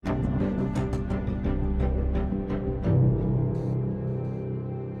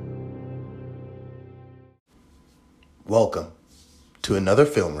Welcome to another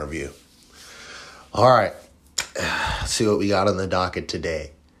film review. All right, let's see what we got on the docket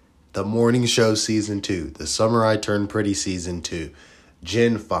today. The Morning Show Season 2, The Summer I Turned Pretty Season 2,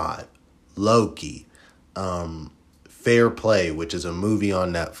 Gen 5, Loki, Fair Play, which is a movie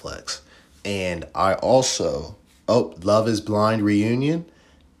on Netflix. And I also, Love is Blind Reunion,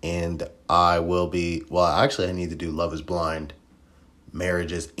 and I need to do Love is Blind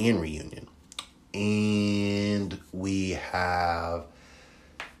Marriages and Reunion. And we have,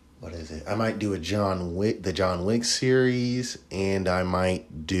 I might do the John Wick series, and I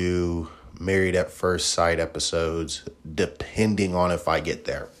might do Married at First Sight episodes, depending on if I get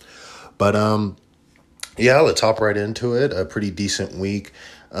there. But, let's hop right into it. A pretty decent week.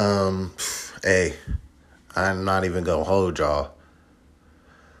 Hey, I'm not even going to hold y'all.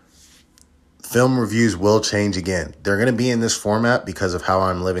 Film reviews will change again. They're going to be in this format because of how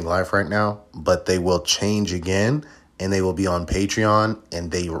I'm living life right now, but they will change again, and they will be on Patreon,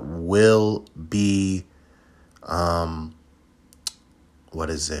 and they will be,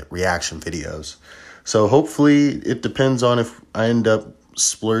 reaction videos. So hopefully it depends on if I end up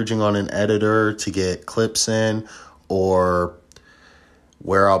splurging on an editor to get clips in or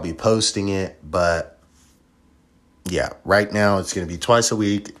where I'll be posting it, but yeah, right now it's going to be twice a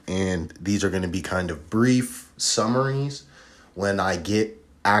week, and these are going to be kind of brief summaries. When I get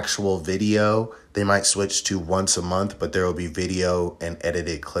actual video, they might switch to once a month, but there will be video and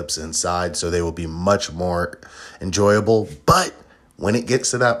edited clips inside, so they will be much more enjoyable. But when it gets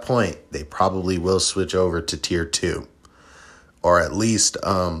to that point, they probably will switch over to tier 2, or at least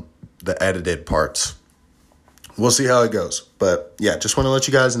the edited parts. We'll see how it goes. But yeah, just want to let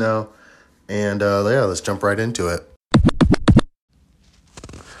you guys know, and let's jump right into it.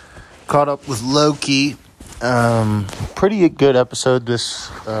 Caught up with Loki. Pretty good episode this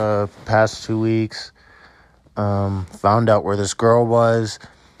past 2 weeks. Found out where this girl was.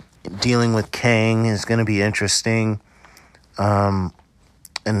 Dealing with Kang is going to be interesting. And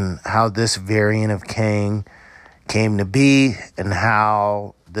how this variant of Kang came to be, and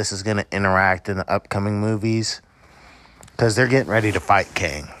how this is going to interact in the upcoming movies, because they're getting ready to fight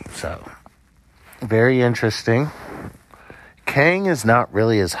Kang. So, very interesting. Kang is not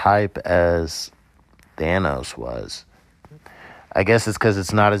really as hype as Thanos was. I guess it's because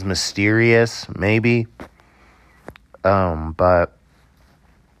it's not as mysterious, maybe. But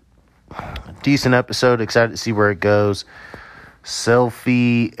decent episode. Excited to see where it goes.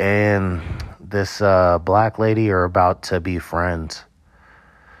 Sylvie and this black lady are about to be friends.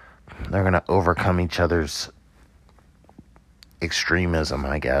 They're going to overcome each other's extremism,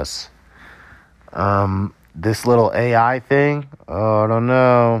 I guess. This little AI thing, I don't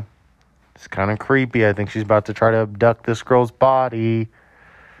know. It's kind of creepy. I think she's about to try to abduct this girl's body.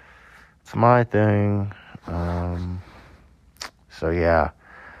 It's my thing. So yeah.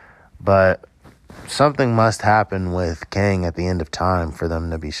 But something must happen with Kang at the end of time for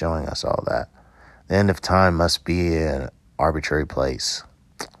them to be showing us all that. The end of time must be an arbitrary place.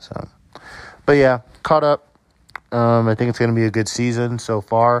 So, but yeah, caught up. I think it's going to be a good season so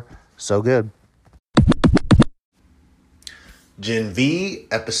far. So good. Gen V,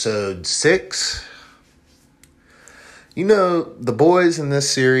 episode 6. You know, the boys in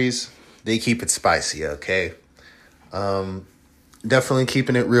this series, they keep it spicy, okay? Definitely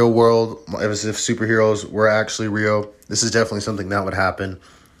keeping it real world, as if superheroes were actually real. This is definitely something that would happen.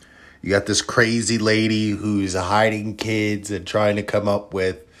 You got this crazy lady who's hiding kids and trying to come up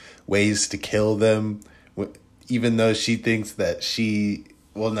with ways to kill them, even though she thinks that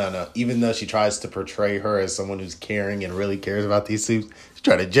even though she tries to portray her as someone who's caring and really cares about these suits, she's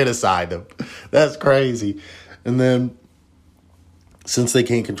trying to genocide them. That's crazy. And then, since they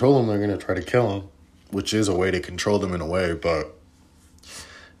can't control them, they're going to try to kill them, which is a way to control them in a way, but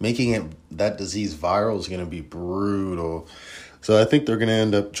making that disease viral is going to be brutal. So I think they're going to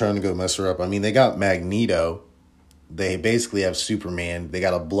end up trying to go mess her up. I mean, they got Magneto. They basically have Superman. They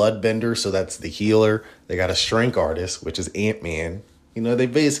got a bloodbender, so that's the healer. They got a shrink artist, which is Ant-Man. You know, they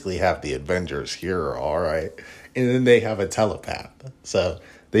basically have the Avengers here, all right? And then they have a telepath. So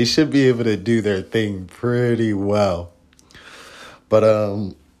they should be able to do their thing pretty well.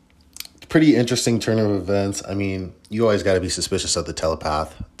 But pretty interesting turn of events. I mean, you always got to be suspicious of the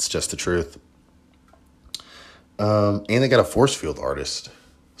telepath. It's just the truth. And they got a force field artist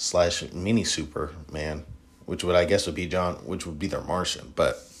 / mini Superman, which would be their Martian.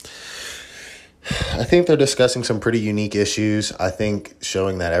 But I think they're discussing some pretty unique issues. I think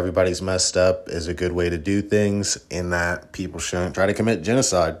showing that everybody's messed up is a good way to do things, and that people shouldn't try to commit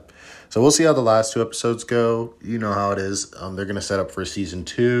genocide. So we'll see how the last 2 episodes go. You know how it is. They're going to set up for season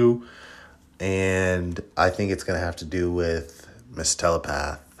 2. And I think it's going to have to do with Miss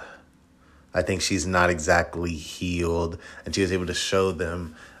Telepath. I think she's not exactly healed, and she was able to show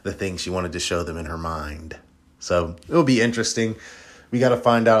them the things she wanted to show them in her mind. So it'll be interesting. We got to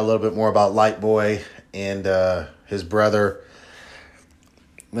find out a little bit more about Light Boy and his brother.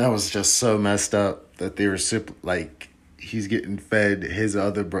 That was just so messed up that they were like he's getting fed his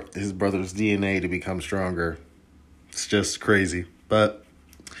brother's DNA to become stronger. It's just crazy, but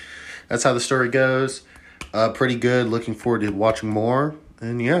that's how the story goes. Pretty good. Looking forward to watching more,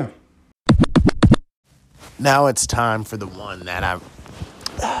 and yeah. Now it's time for the one that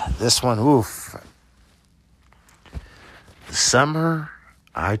this one, oof. The Summer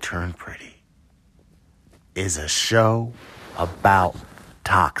I Turned Pretty is a show about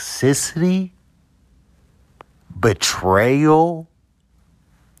toxicity, betrayal,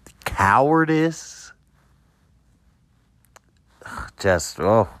 cowardice.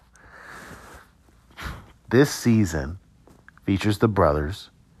 This season features the brothers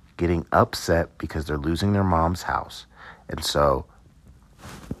getting upset because they're losing their mom's house. And so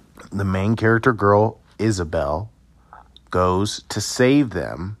the main character girl, Isabel, goes to save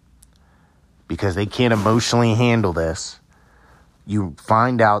them because they can't emotionally handle this. You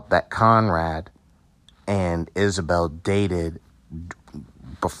find out that Conrad and Isabel dated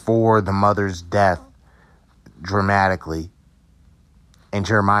before the mother's death dramatically. And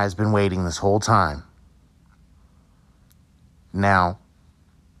Jeremiah's been waiting this whole time. Now,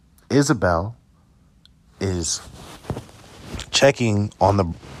 Isabel is checking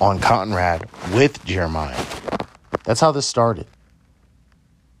on Conrad with Jeremiah. That's how this started.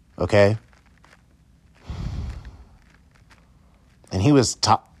 Okay? And he was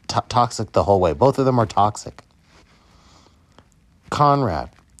toxic the whole way. Both of them are toxic. Conrad.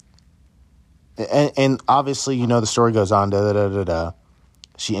 And obviously, you know, the story goes on.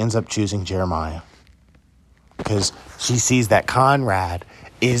 She ends up choosing Jeremiah. Because she sees that Conrad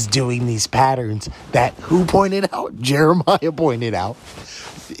is doing these patterns that who pointed out? Jeremiah pointed out.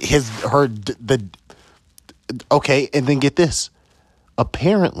 Okay, and then get this.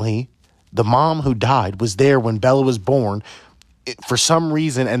 Apparently, the mom who died was there when Bella was born for some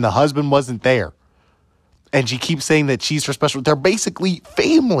reason, and the husband wasn't there. And she keeps saying that she's her special. They're basically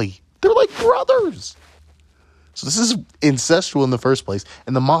family. They're like brothers. So this is incestual in the first place.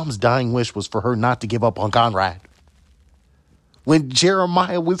 And the mom's dying wish was for her not to give up on Conrad. When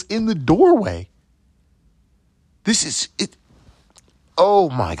Jeremiah was in the doorway. This is it. Oh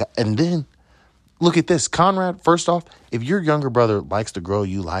my God. And then look at this. Conrad, first off, if your younger brother likes the girl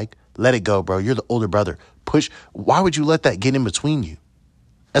you like, let it go, bro. You're the older brother. Why would you let that get in between you?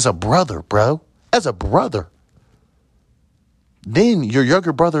 As a brother, bro. As a brother. Then your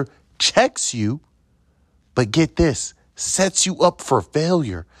younger brother checks you, but get this, sets you up for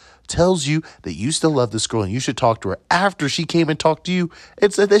failure. Tells you that you still love this girl and you should talk to her after she came and talked to you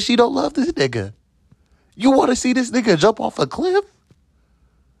and said that she don't love this nigga. You want to see this nigga jump off a cliff?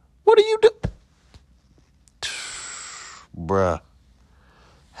 What do you do? Bruh.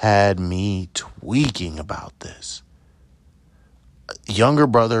 Had me tweaking about this. Younger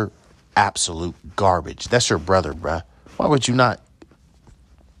brother, absolute garbage. That's your brother, bruh. Why would you not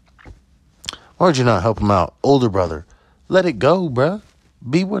help him out? Older brother, let it go, bruh.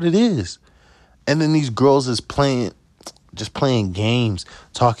 Be what it is. And then these girls is playing games,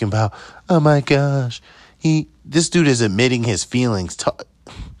 talking about, oh my gosh, this dude is admitting his feelings,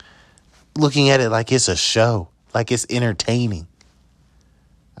 looking at it like it's a show, like it's entertaining.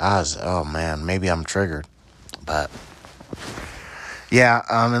 Oh man, maybe I'm triggered. But yeah,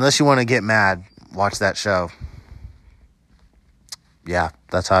 unless you want to get mad, watch that show. Yeah,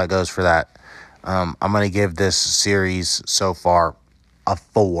 that's how it goes for that. I'm going to give this series so far a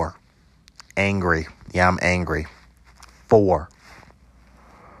 4. Angry. Yeah, I'm angry. 4.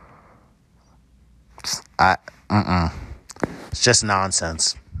 It's just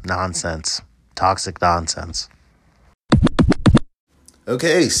nonsense. Nonsense. Toxic nonsense.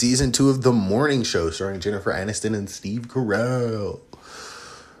 Okay, season 2 of The Morning Show starring Jennifer Aniston and Steve Carell.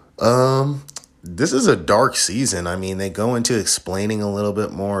 This is a dark season. I mean, they go into explaining a little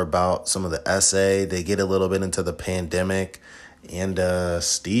bit more about some of the essay. They get a little bit into the pandemic. And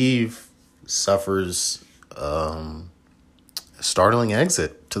Steve suffers startling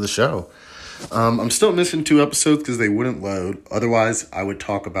exit to the show. I'm still missing 2 episodes because they wouldn't load. Otherwise, I would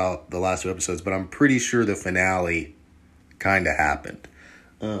talk about the last 2 episodes. But I'm pretty sure the finale kind of happened.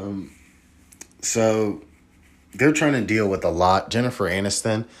 So they're trying to deal with a lot. Jennifer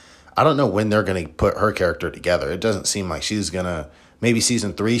Aniston, I don't know when they're going to put her character together. It doesn't seem like she's going to, maybe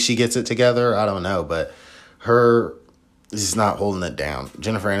season 3 she gets it together. I don't know. But her is not holding it down.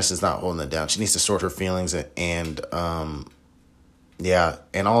 Jennifer Aniston's not holding it down. She needs to sort her feelings and yeah.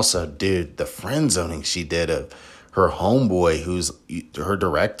 And also, dude, the friend zoning she did of her homeboy, who's her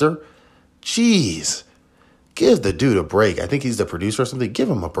director. Jeez, give the dude a break. I think he's the producer or something. Give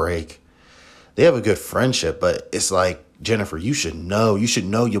him a break. They have a good friendship, but it's like, Jennifer, you should know. You should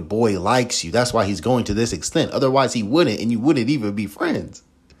know your boy likes you. That's why he's going to this extent. Otherwise, he wouldn't, and you wouldn't even be friends.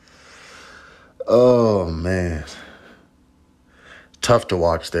 Oh, man. Tough to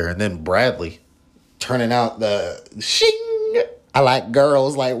watch there. And then Bradley turning out the shing. I like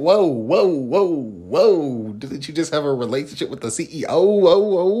girls. Like, whoa, whoa, whoa, whoa. Didn't you just have a relationship with the CEO?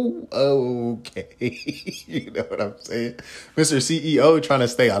 Oh, okay. You know what I'm saying? Mr. CEO trying to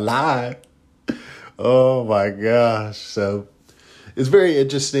stay alive. Oh, my gosh. So it's very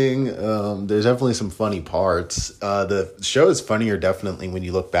interesting. There's definitely some funny parts. The show is funnier definitely when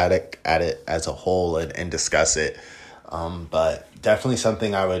you look back at it as a whole and discuss it. But definitely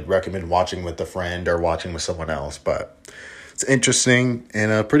something I would recommend watching with a friend or watching with someone else. But it's interesting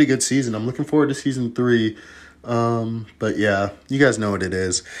and a pretty good season. I'm looking forward to season 3. But yeah, you guys know what it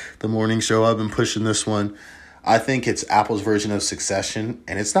is. The morning show, I've been pushing this one. I think it's Apple's version of Succession,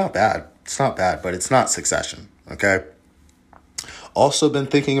 and it's not bad. It's not bad, but it's not Succession, okay? Also been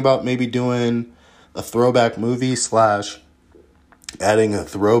thinking about maybe doing a throwback movie / adding a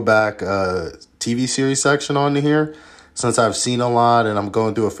throwback TV series section onto here, since I've seen a lot and I'm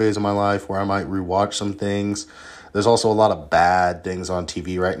going through a phase of my life where I might rewatch some things. There's also a lot of bad things on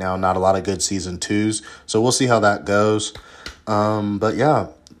TV right now, not a lot of good season 2s, so we'll see how that goes. But yeah,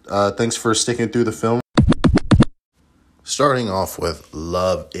 thanks for sticking through the film. Starting off with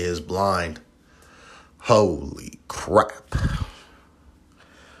Love is Blind. Holy crap.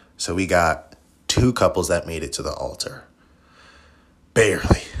 So we got 2 couples that made it to the altar.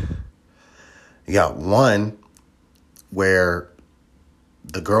 Barely. You got one where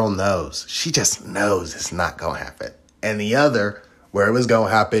the girl knows. She just knows it's not going to happen. And the other where it was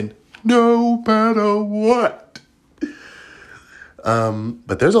going to happen no matter what.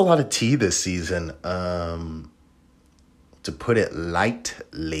 But there's a lot of tea this season. To put it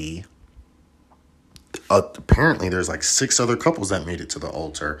lightly, apparently there's like 6 other couples that made it to the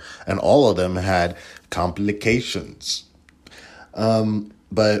altar, and all of them had complications.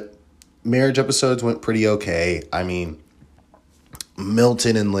 But marriage episodes went pretty okay. I mean,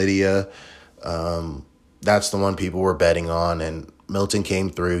 Milton and Lydia, that's the one people were betting on, and Milton came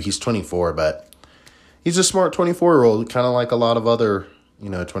through. He's 24, but he's a smart 24-year-old, kind of like a lot of other,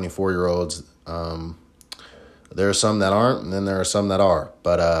 24-year-olds. There are some that aren't, and then there are some that are.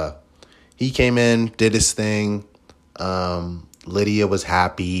 But he came in, did his thing. Lydia was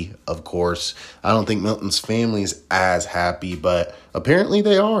happy, of course. I don't think Milton's family's as happy, but apparently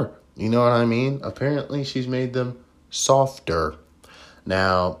they are. You know what I mean? Apparently she's made them softer.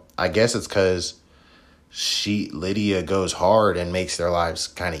 Now, I guess it's because Lydia goes hard and makes their lives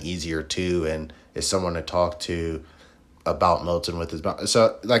kind of easier too, and is someone to talk to about Milton with his mouth.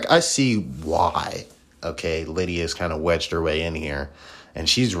 So, I see why. Okay, Lydia's kind of wedged her way in here, and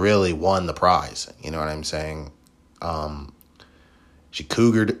she's really won the prize. You know what I'm saying? She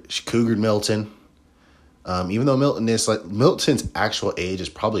cougared Milton. Even though Milton's actual age is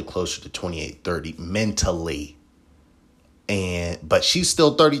probably closer to 28, 30 mentally. But she's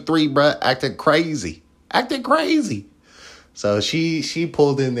still 33, bruh, acting crazy. So she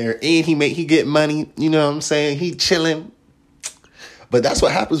pulled in there, and he get money, you know what I'm saying? He chilling. But that's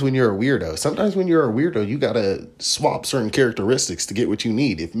what happens when you're a weirdo. Sometimes when you're a weirdo, you got to swap certain characteristics to get what you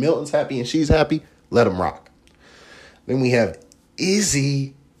need. If Milton's happy and she's happy, let them rock. Then we have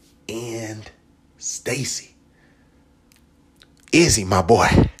Izzy and Stacy. Izzy, my boy.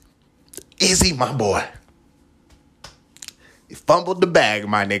 You fumbled the bag,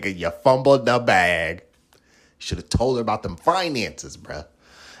 my nigga. You fumbled the bag. Should have told her about them finances, bruh.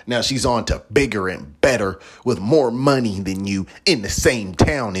 Now she's on to bigger and better with more money than you in the same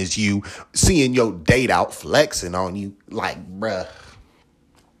town as you, seeing your date out flexing on you like, bruh.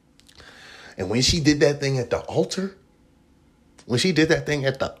 And when she did that thing at the altar,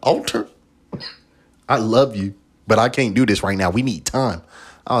 I love you, but I can't do this right now. We need time.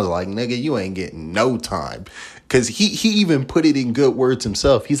 I was like, nigga, you ain't getting no time. Because he even put it in good words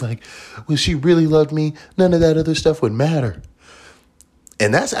himself. He's like, when she really loved me, none of that other stuff would matter.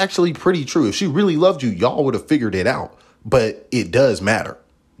 And that's actually pretty true. If she really loved you, y'all would have figured it out. But it does matter.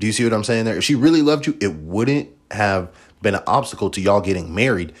 Do you see what I'm saying there? If she really loved you, it wouldn't have been an obstacle to y'all getting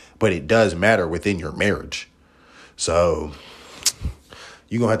married. But it does matter within your marriage. So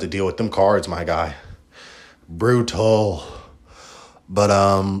you're going to have to deal with them cards, my guy. Brutal. But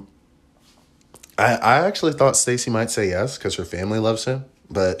I actually thought Stacy might say yes because her family loves him,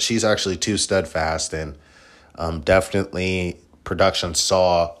 but she's actually too steadfast, and definitely production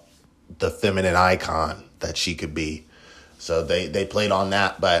saw the feminine icon that she could be. So they played on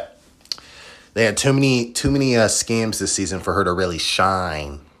that, but they had too many scams this season for her to really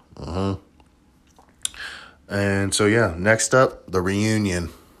shine. And so yeah, next up, the reunion.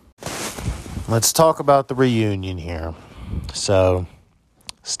 Let's talk about the reunion here. So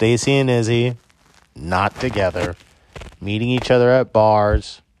Stacy and Izzy not together, meeting each other at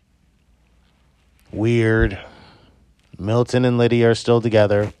bars. Weird. Milton and Lydia are still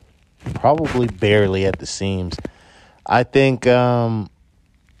together, probably barely at the seams. I think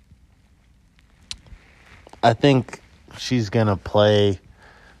she's gonna play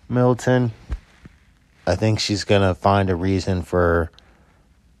Milton. I think she's gonna find a reason for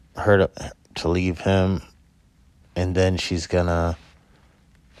her to leave him, and then she's gonna,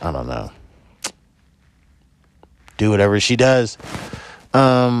 I don't know, do whatever she does.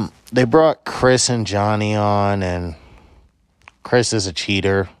 They brought Chris and Johnny on, and Chris is a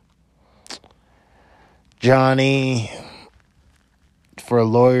cheater. Johnny, for a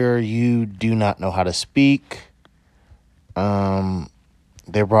lawyer, you do not know how to speak.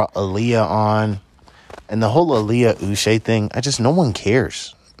 They brought Aaliyah on, and the whole Aaliyah Uche thing, no one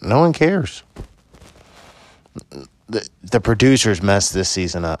cares. No one cares. The producers messed this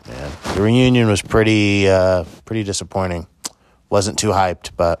season up, man. The reunion was pretty disappointing. Wasn't too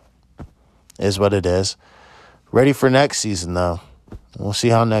hyped, but is what it is. Ready for next season, though. We'll see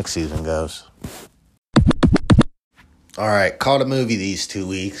how next season goes. All right, caught a movie these 2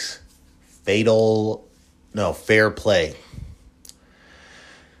 weeks. Fair Play.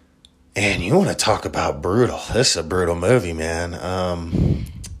 And you want to talk about brutal. This is a brutal movie, man.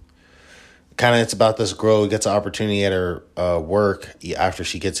 It's about this girl who gets an opportunity at her work after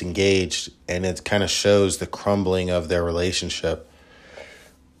she gets engaged, and it kind of shows the crumbling of their relationship.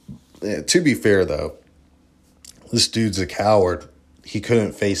 To be fair, though, this dude's a coward. He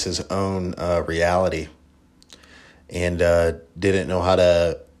couldn't face his own reality and didn't know how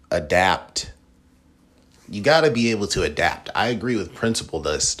to adapt. You got to be able to adapt. I agree with principle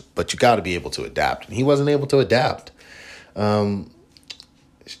this, but you got to be able to adapt. And he wasn't able to adapt. And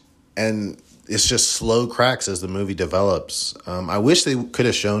it's just slow cracks as the movie develops. I wish they could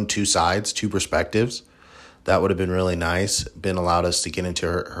have shown two sides, two perspectives. That would have been really nice. Allowed us to get into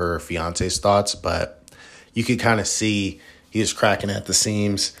her fiance's thoughts, but you could kind of see he was cracking at the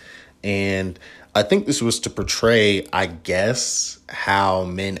seams. And I think this was to portray, I guess, how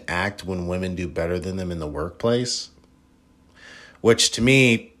men act when women do better than them in the workplace. Which, to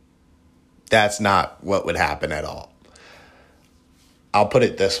me, that's not what would happen at all. I'll put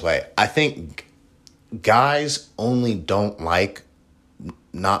it this way. I think guys only don't like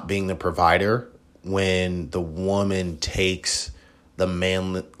not being the provider when the woman takes the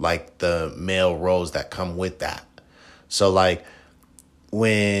male roles that come with that. So,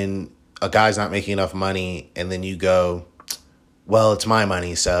 when a guy's not making enough money and then you go, well, it's my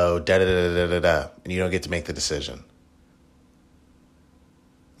money, so da-da-da-da-da-da, and you don't get to make the decision.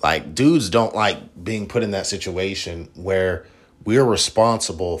 Dudes don't like being put in that situation where we're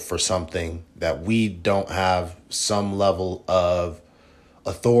responsible for something that we don't have some level of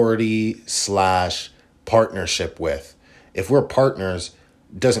authority / partnership with. If we're partners,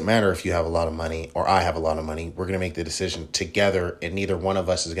 it doesn't matter if you have a lot of money or I have a lot of money. We're going to make the decision together, and neither one of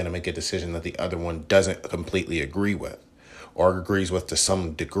us is going to make a decision that the other one doesn't completely agree with or agrees with to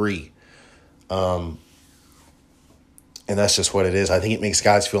some degree. And that's just what it is. I think it makes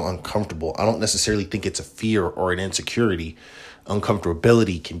guys feel uncomfortable. I don't necessarily think it's a fear or an insecurity.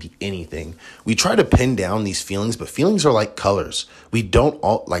 Uncomfortability can be anything. We try to pin down these feelings, but feelings are like colors. We don't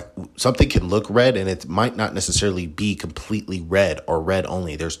all something can look red and it might not necessarily be completely red or red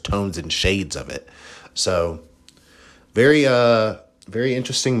only. There's tones and shades of it. So very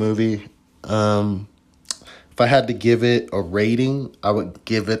interesting movie. If I had to give it a rating, I would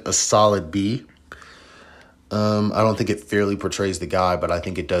give it a solid B. I don't think it fairly portrays the guy, but I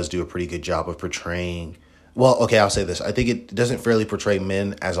think it does do a pretty good job of portraying. Well, okay, I'll say this. I think it doesn't fairly portray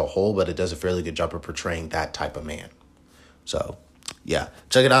men as a whole, but it does a fairly good job of portraying that type of man. So, yeah.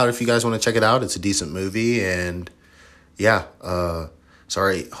 Check it out if you guys want to check it out. It's a decent movie, and yeah.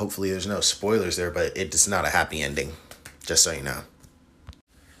 Sorry, hopefully there's no spoilers there, but it's not a happy ending, just so you know.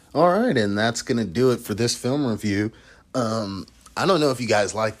 All right, and that's going to do it for this film review. I don't know if you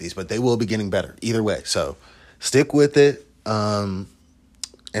guys like these, but they will be getting better either way. So, stick with it and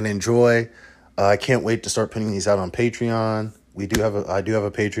enjoy. I can't wait to start putting these out on Patreon. I do have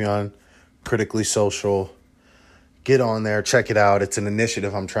a Patreon, Critically Social. Get on there, check it out. It's an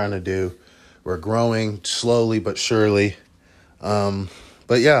initiative I'm trying to do We're growing slowly but surely.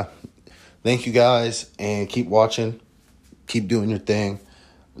 But yeah, thank you guys, and keep watching. Keep doing your thing.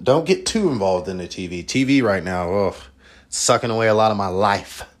 Don't get too involved in the TV. TV right now, it's sucking away a lot of my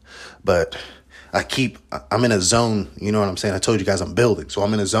life. But I'm in a zone, you know what I'm saying? I told you guys I'm building. So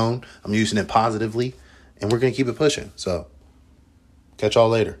I'm in a zone. I'm using it positively, and we're going to keep it pushing. So catch y'all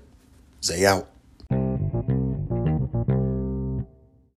later. Zay out.